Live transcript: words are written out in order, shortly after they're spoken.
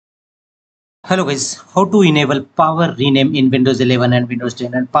Hello guys, how to enable Power Rename in Windows 11 and Windows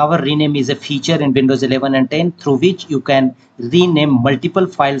 10. And Power Rename is a feature in Windows 11 and 10 through which you can rename multiple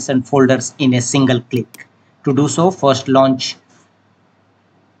files and folders in a single click. To do so, first launch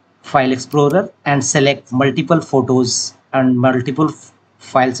File Explorer and select multiple photos and multiple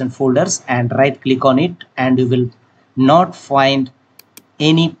files and folders and right click on it, and you will not find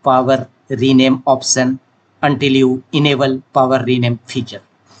any Power Rename option until you enable Power Rename feature.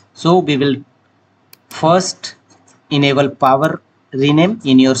 So we will first enable Power Rename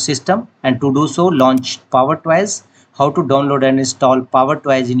in your system, and to do so launch PowerTwice. How to download and install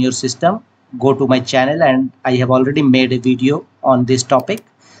PowerTwice in your system? Go to my channel and I have already made a video on this topic.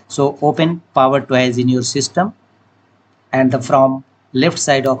 So open PowerTwice in your system, and from left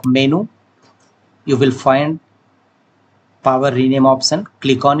side of menu you will find Power Rename option.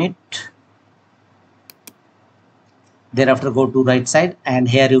 Click on it. Thereafter go to right side, and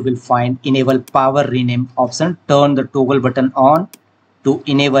here you will find enable Power Rename option. Turn the toggle button on to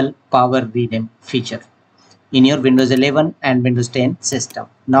enable Power Rename feature in your Windows 11 and Windows 10 system.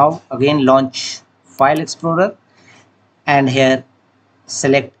 Now again launch File Explorer, and here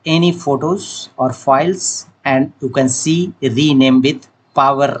select any photos or files, and you can see rename with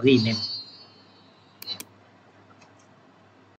Power Rename.